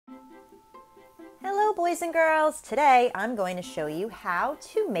Hello boys and girls! Today I'm going to show you how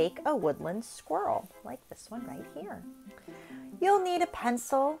to make a woodland squirrel, like this one right here. You'll need a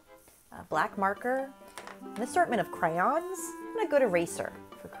pencil, a black marker, an assortment of crayons, and a good eraser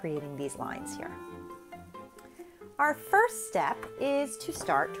for creating these lines here. Our first step is to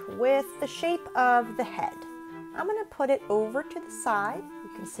start with the shape of the head. I'm going to put it over to the side. You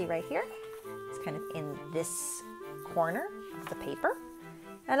can see right here. It's kind of in this corner of the paper.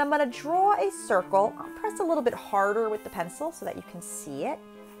 And I'm going to draw a circle. I'll press a little bit harder with the pencil so that you can see it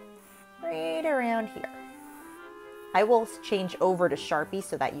right around here. I will change over to Sharpie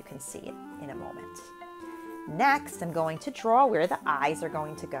so that you can see it in a moment. Next, I'm going to draw where the eyes are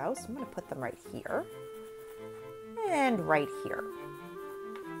going to go. So I'm going to put them right here and right here.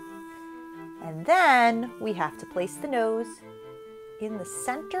 And then we have to place the nose in the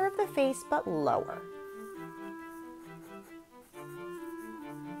center of the face, but lower.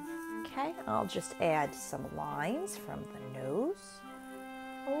 Okay, I'll just add some lines from the nose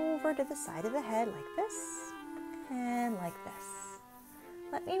over to the side of the head like this and like this.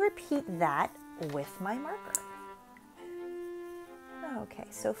 Let me repeat that with my marker. Okay,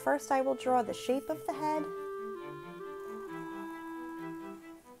 so first I will draw the shape of the head.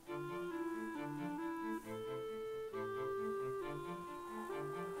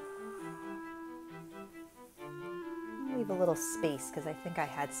 Leave a little space because I think I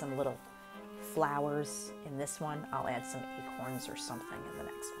had some little flowers in this one. I'll add some acorns or something in the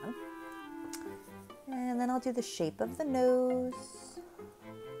next one. And then I'll do the shape of the nose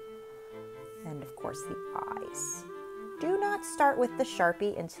and of course the eyes. Do not start with the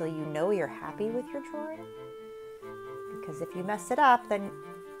Sharpie until you know you're happy with your drawing, because if you mess it up, then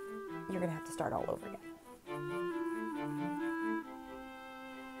you're going to have to start all over again.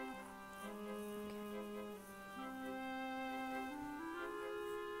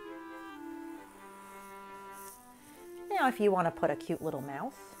 Now, if you want to put a cute little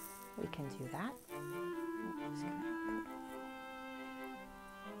mouth, we can do that.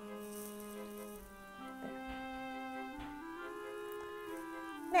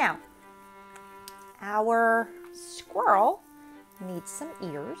 Now, our squirrel needs some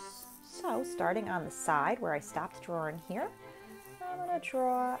ears. So, starting on the side where I stopped drawing here, I'm going to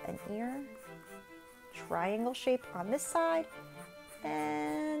draw an ear, triangle shape on this side,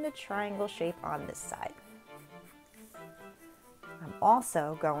 and a triangle shape on this side. I'm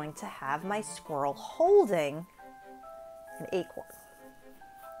also going to have my squirrel holding an acorn.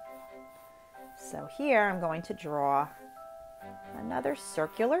 So here I'm going to draw another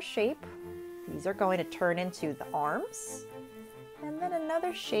circular shape. These are going to turn into the arms, and then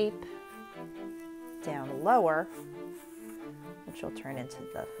another shape down lower, which will turn into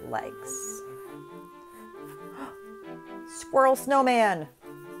the legs. Squirrel snowman!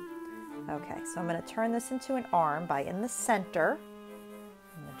 Okay, so I'm going to turn this into an arm by in the center.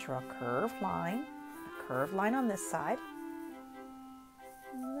 I'm going to draw a curved line on this side.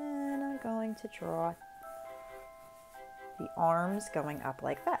 And then I'm going to draw the arms going up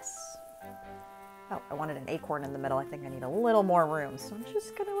like this. Oh, I wanted an acorn in the middle. I think I need a little more room, so I'm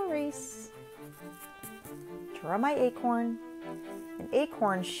just going to erase. Draw my acorn. An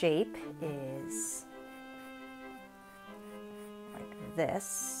acorn shape is like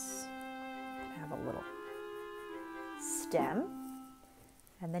this. Have a little stem,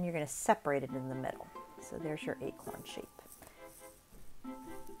 and then you're going to separate it in the middle. So there's your acorn shape.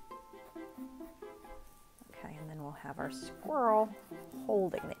 Okay, and then we'll have our squirrel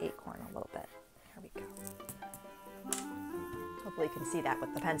holding the acorn a little bit. There we go. Hopefully you can see that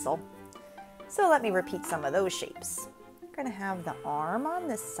with the pencil. So let me repeat some of those shapes. We're going to have the arm on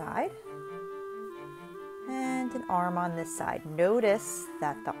this side and an arm on this side. Notice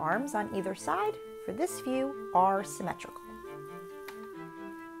that the arms on either side for this view are symmetrical.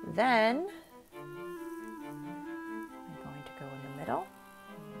 Then I'm going to go in the middle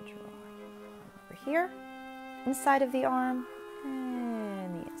and draw over here, inside of the arm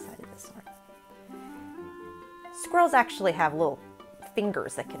and the inside of this arm. Squirrels actually have little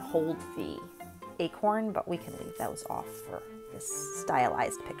fingers that can hold the acorn, but we can leave those off for this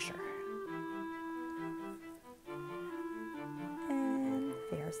stylized picture.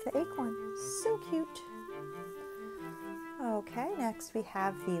 There's the acorn. So cute. Okay, next we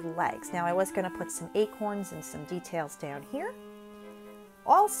have the legs. Now I was going to put some acorns and some details down here.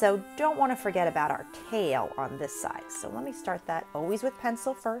 Also, don't want to forget about our tail on this side. So let me start that always with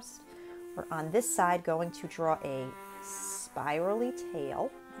pencil first. We're on this side going to draw a spirally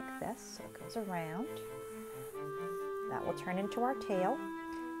tail like this. So it goes around. That will turn into our tail.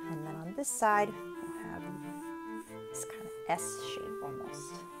 And then on this side, we'll have this kind of S shape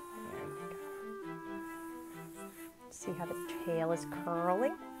almost. There you go. See how the tail is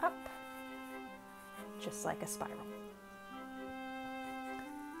curling up, just like a spiral.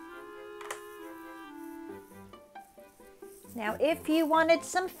 Now, if you wanted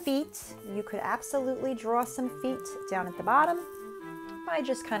some feet, you could absolutely draw some feet down at the bottom by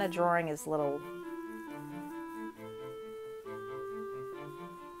just kind of drawing his little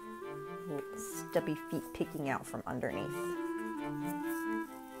stubby feet peeking out from underneath.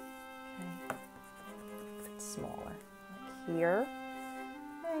 Okay. It's smaller, like here,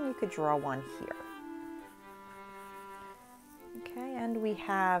 and you could draw one here. Okay, and we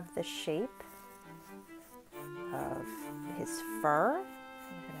have the shape of his fur. I'm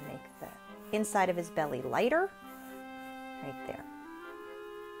going to make the inside of his belly lighter, right there.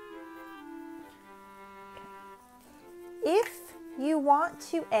 Okay. If you want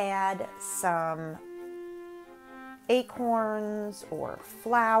to add some acorns or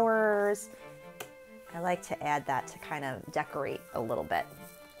flowers, I like to add that to kind of decorate a little bit.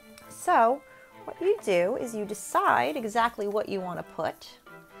 So what you do is you decide exactly what you want to put,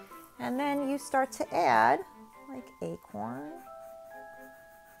 and then you start to add like acorn,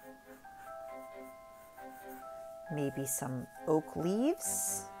 maybe some oak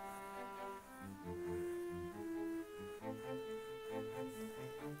leaves,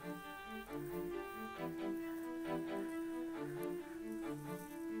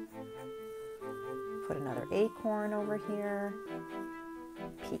 put another acorn over here,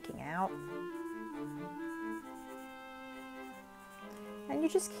 peeking out. And you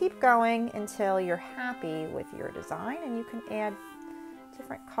just keep going until you're happy with your design, and you can add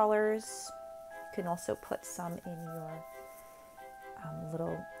different colors. You can also put some in your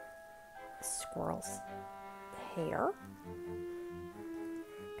little squirrel's hair.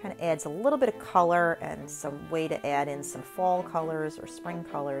 Kind of adds a little bit of color and some way to add in some fall colors or spring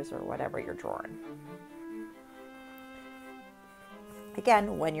colors or whatever you're drawing.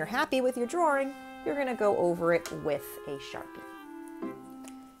 Again, when you're happy with your drawing, you're going to go over it with a Sharpie.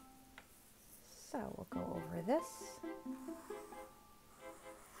 So we'll go over this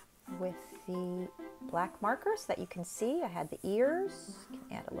with the black marker so that you can see. I had the ears. You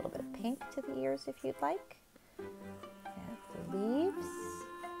can add a little bit of pink to the ears if you'd like. Add the leaves.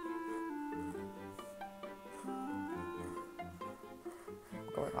 I'm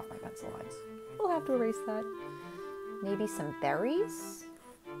going off my pencil lines. We'll have to erase that. Maybe some berries.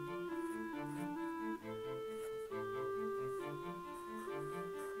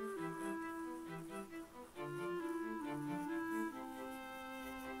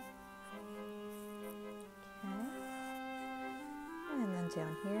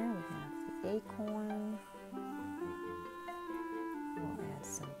 Down here we have the acorn. We'll add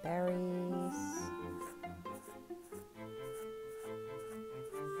some berries.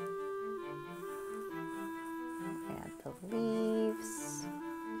 We'll add the leaves.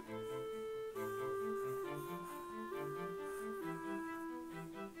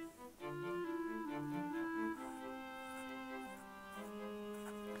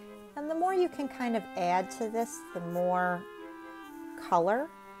 And the more you can kind of add to this, the more color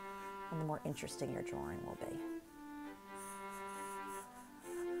and the more interesting your drawing will be.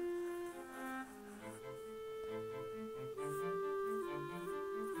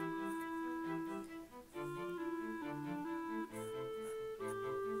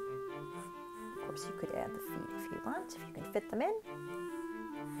 Of course, you could add the feet if you want, if you can fit them in.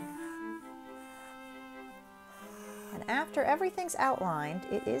 And after everything's outlined,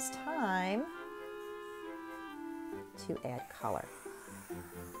 it is time to add color.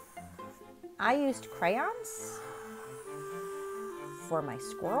 I used crayons for my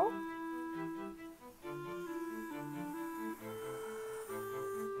squirrel.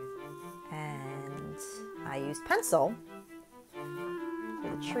 And I used pencil for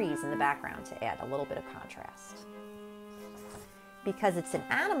the trees in the background to add a little bit of contrast. Because it's an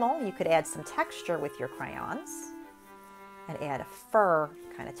animal, you could add some texture with your crayons and add a fur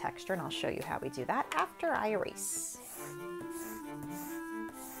kind of texture, and I'll show you how we do that after I erase.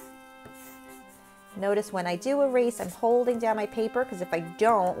 Notice when I do erase, I'm holding down my paper, because if I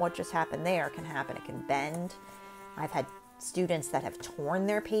don't, what just happened there can happen. It can bend. I've had students that have torn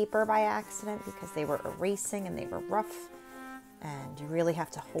their paper by accident because they were erasing and they were rough. And you really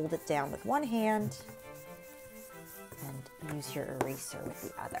have to hold it down with one hand and use your eraser with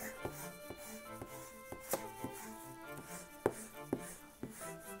the other.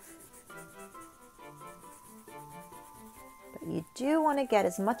 But you do want to get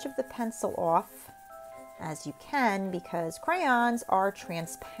as much of the pencil off as you can, because crayons are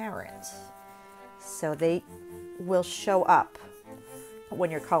transparent. So they will show up when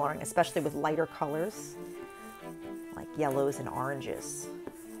you're coloring, especially with lighter colors yellows and oranges.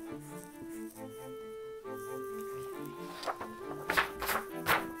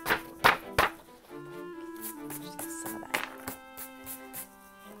 Just get some of that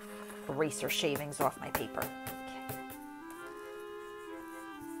eraser shavings off my paper.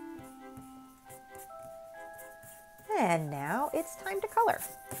 Okay. And now it's time to color.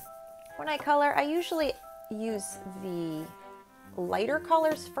 When I color, I usually use the lighter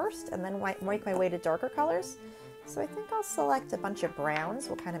colors first and then work my way to darker colors. So I think I'll select a bunch of browns.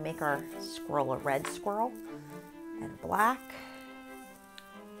 We'll kind of make our squirrel a red squirrel, and black.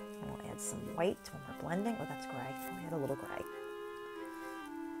 And we'll add some white when we're blending. Oh, that's gray. I'll add a little gray.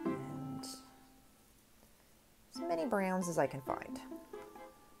 And as many browns as I can find.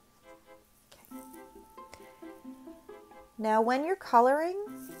 Okay. Now when you're coloring,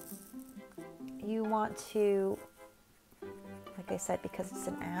 you want to, like I said, because it's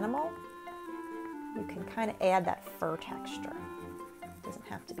an animal, you can kind of add that fur texture. It doesn't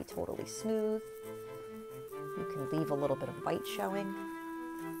have to be totally smooth. You can leave a little bit of white showing.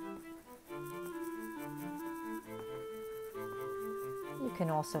 You can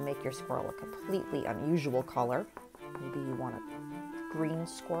also make your squirrel a completely unusual color. Maybe you want a green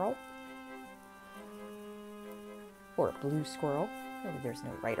squirrel or a blue squirrel. Really, there's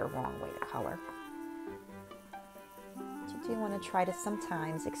no right or wrong way to color. But you do want to try to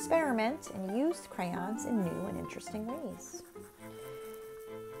sometimes experiment and use crayons in new and interesting ways.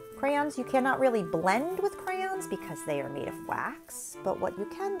 Crayons, you cannot really blend with crayons because they are made of wax, but what you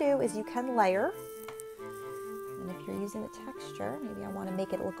can do is you can layer. And if you're using the texture, maybe I want to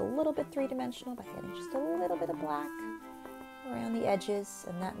make it look a little bit three-dimensional by adding just a little bit of black around the edges,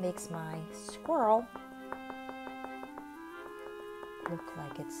 and that makes my squirrel look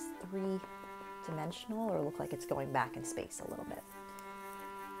like it's three-dimensional, or look like it's going back in space a little bit.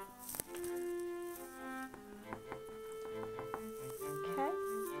 Okay.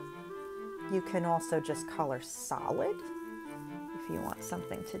 You can also just color solid if you want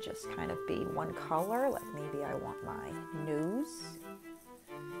something to just kind of be one color, like maybe I want my nose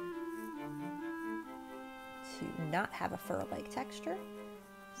to not have a fur-like texture.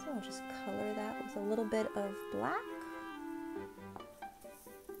 So I'll just color that with a little bit of black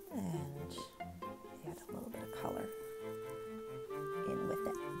and add a little bit of color in with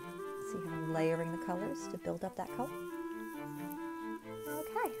it. See how I'm layering the colors to build up that color?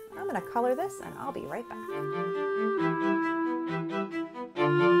 Okay, I'm going to color this and I'll be right back.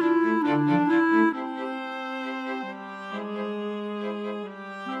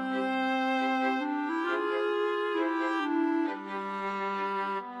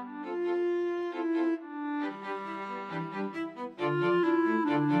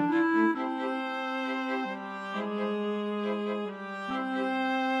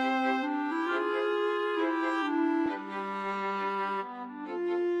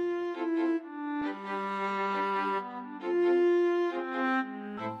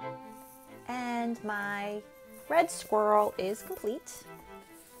 And my red squirrel is complete.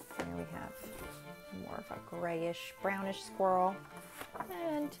 Here we have more of a grayish, brownish squirrel,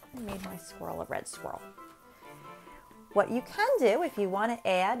 and I made my squirrel a red squirrel. What you can do if you want to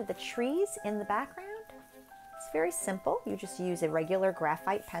add the trees in the background, it's very simple. You just use a regular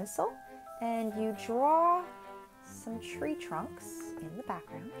graphite pencil and you draw some tree trunks in the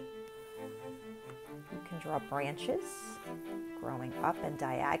background. You can draw branches growing up and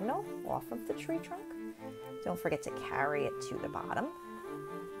diagonal off of the tree trunk. Don't forget to carry it to the bottom of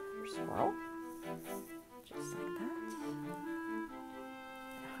your squirrel, just like that. And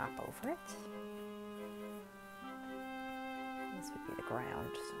hop over it. This would be the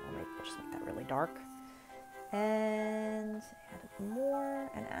ground, so we'll just make that really dark. And add more,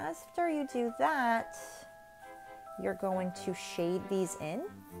 and after you do that, you're going to shade these in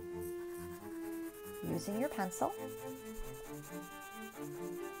using your pencil.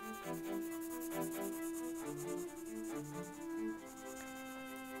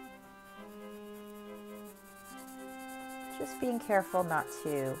 Just being careful not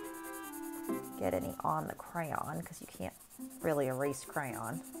to get any on the crayon because you can't really erase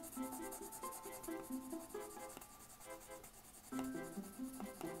crayon.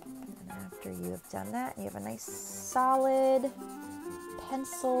 And after you have done that, you have a nice solid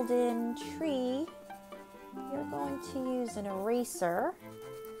penciled in tree. You're going to use an eraser.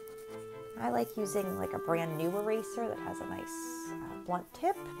 I like using like a brand new eraser that has a nice blunt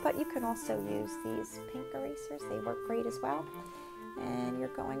tip, but you can also use these pink erasers. They work great as well. And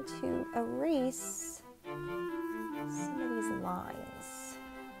you're going to erase some of these lines.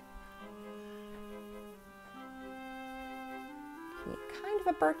 Okay, kind of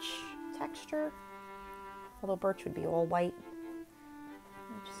a birch texture. although birch would be all white.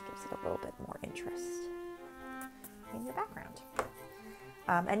 It just gives it a little bit more interest in your background.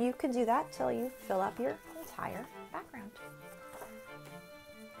 And you can do that till you fill up your entire background.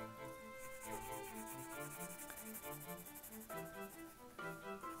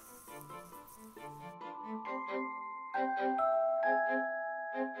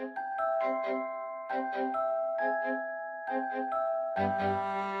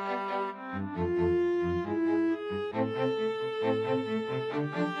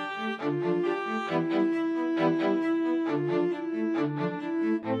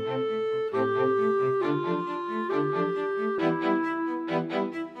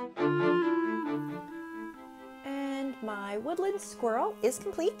 My woodland squirrel is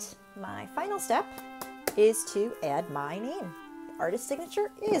complete. My final step is to add my name. The artist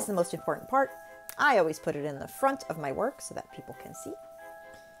signature is the most important part. I always put it in the front of my work so that people can see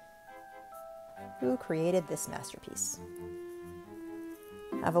who created this masterpiece.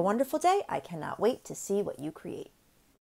 Have a wonderful day. I cannot wait to see what you create.